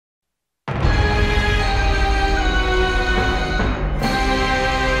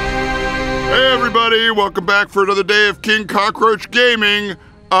everybody, welcome back for another day of King Cockroach Gaming.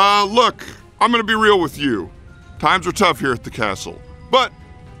 Look, I'm gonna be real with you. Times are tough here at the castle, but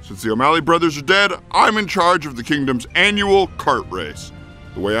since the O'Malley brothers are dead, I'm in charge of the kingdom's annual kart race.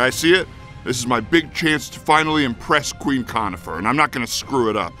 The way I see it, this is my big chance to finally impress Queen Conifer, and I'm not gonna screw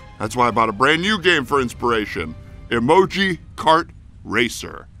it up. That's why I bought a brand new game for inspiration, Emoji Kart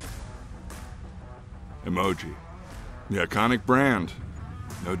Racer. Emoji, the iconic brand.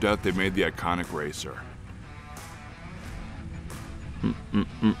 No doubt they made the iconic racer.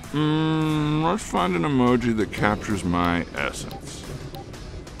 Let's find an emoji that captures my essence.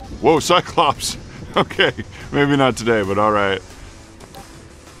 Whoa, Cyclops! Okay, maybe not today, but all right.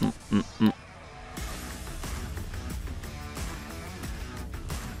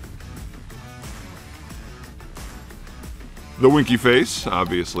 The winky face,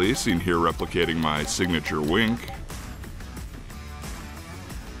 obviously, seen here replicating my signature wink.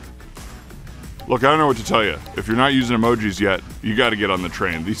 Look, I don't know what to tell you. If you're not using emojis yet, you gotta get on the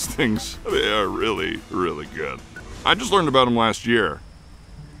train. These things, they are really, really good. I just learned about them last year.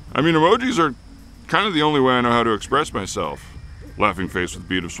 I mean, emojis are kind of the only way I know how to express myself. Laughing face with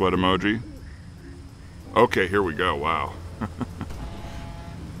bead of sweat emoji. Okay, here we go, wow.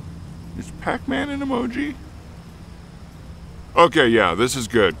 Is Pac-Man an emoji? Okay, yeah, this is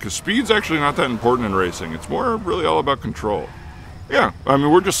good, because speed's actually not that important in racing. It's more really all about control. Yeah, I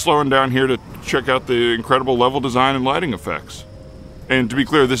mean, we're just slowing down here to check out the incredible level design and lighting effects. And to be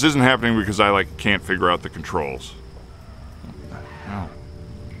clear, this isn't happening because I, can't figure out the controls. What the hell?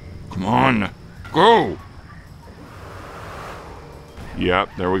 Come on, go! Yep,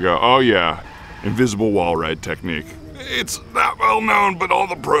 there we go. Oh yeah, invisible wall ride technique. It's not well known, but all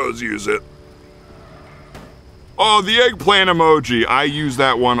the pros use it. Oh, the eggplant emoji. I use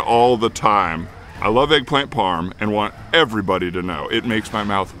that one all the time. I love eggplant parm and want everybody to know. It makes my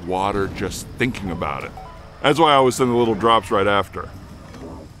mouth water just thinking about it. That's why I always send the little drops right after.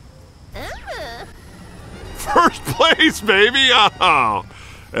 First place, baby! Oh!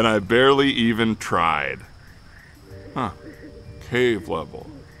 And I barely even tried. Huh. Cave level.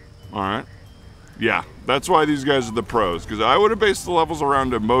 Alright. Yeah, that's why these guys are the pros, because I would have based the levels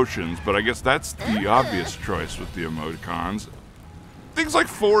around emotions, but I guess that's the obvious choice with the emoticons. Things like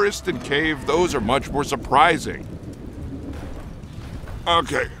forest and cave, those are much more surprising.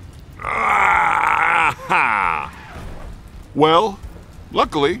 Okay. Well,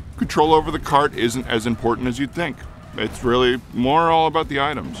 luckily, control over the cart isn't as important as you'd think. It's really more all about the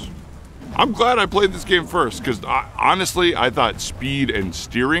items. I'm glad I played this game first, because honestly, I thought speed and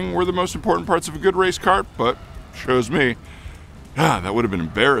steering were the most important parts of a good race kart, but shows me, that would have been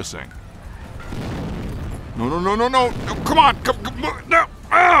embarrassing. No, come on, no,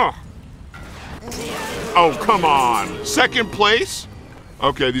 oh, come on, second place?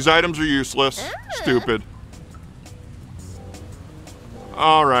 Okay, these items are useless, stupid.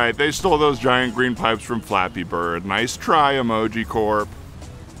 All right, they stole those giant green pipes from Flappy Bird. Nice try, Emoji Corp.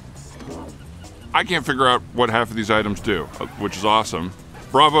 I can't figure out what half of these items do, which is awesome.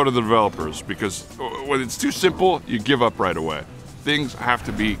 Bravo to the developers, because when it's too simple, you give up right away. Things have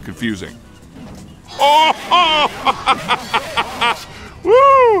to be confusing. Oh!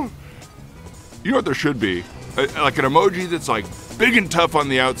 Woo! You know what there should be? Like an emoji that's big and tough on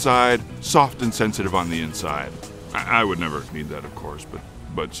the outside, soft and sensitive on the inside. I would never need that, of course,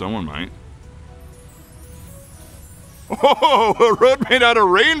 but someone might. Oh, a road made out of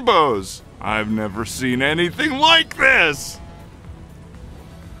rainbows! I've never seen anything like this!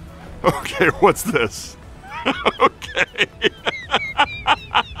 Okay, what's this? Okay.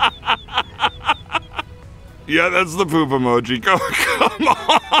 Yeah, that's the poop emoji. Come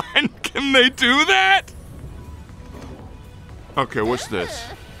on! Can they do that? Okay, what's this?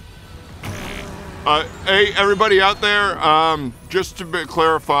 Hey, everybody out there, just to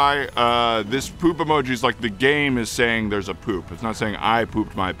clarify, this poop emoji is like the game is saying there's a poop. It's not saying I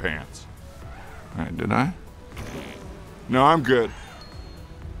pooped my pants. All right, did I? No, I'm good.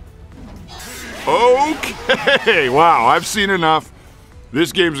 Okay, wow, I've seen enough.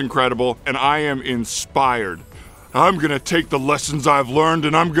 This game's incredible, and I am inspired. I'm gonna take the lessons I've learned,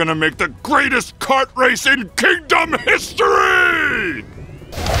 and I'm gonna make the greatest kart race in Kingdom history!